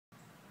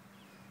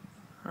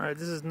Alright,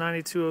 this is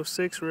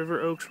 9206 River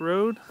Oaks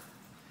Road.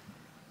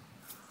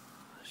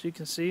 As you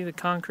can see, the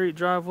concrete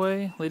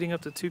driveway leading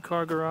up to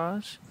two-car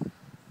garage.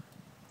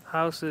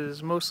 House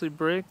is mostly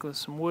brick with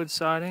some wood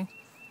siding.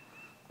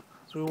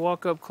 As we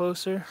walk up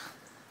closer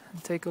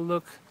and take a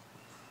look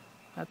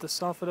at the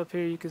soffit up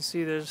here, you can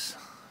see there's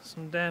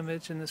some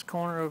damage in this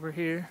corner over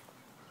here.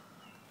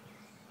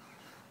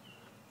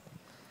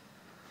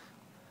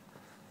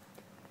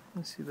 You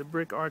can see the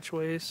brick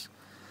archways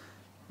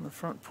on the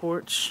front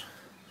porch.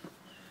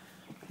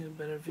 Get a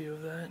better view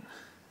of that.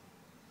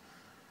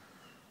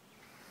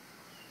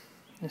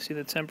 You see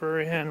the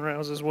temporary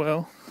handrails as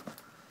well.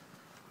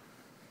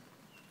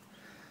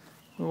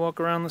 We walk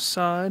around the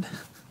side.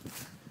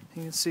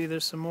 You can see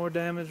there's some more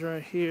damage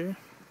right here.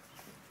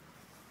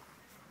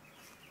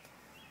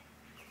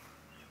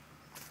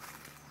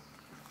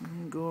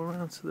 And go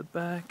around to the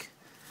back.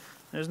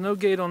 There's no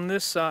gate on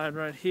this side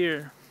right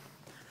here,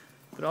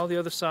 but all the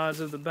other sides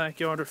of the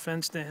backyard are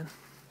fenced in.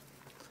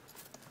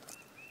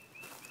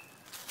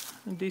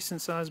 A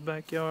decent sized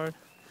backyard.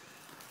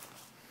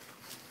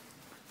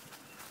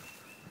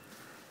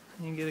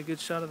 You can get a good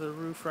shot of the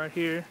roof right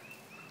here.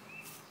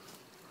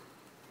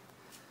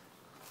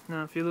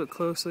 Now if you look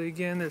closely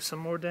again, there's some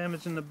more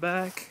damage in the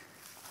back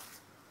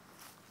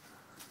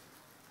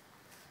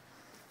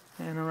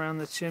and around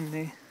the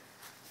chimney.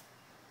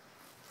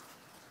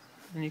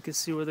 And you can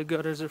see where the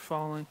gutters are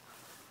falling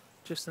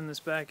just in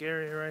this back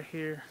area right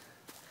here.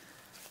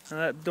 Now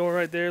that door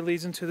right there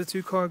leads into the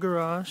two-car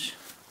garage.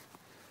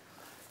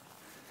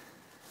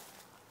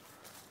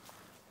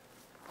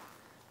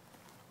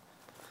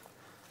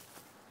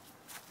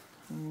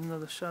 And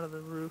another shot of the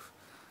roof.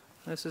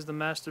 This is the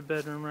master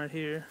bedroom right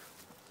here.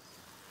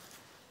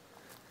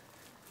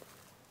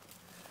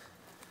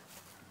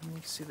 And you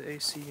can see the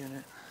AC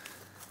unit.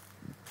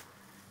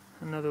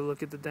 Another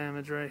look at the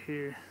damage right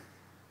here.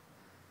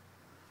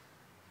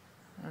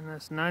 And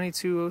that's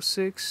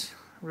 9206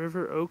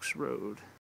 River Oaks Road.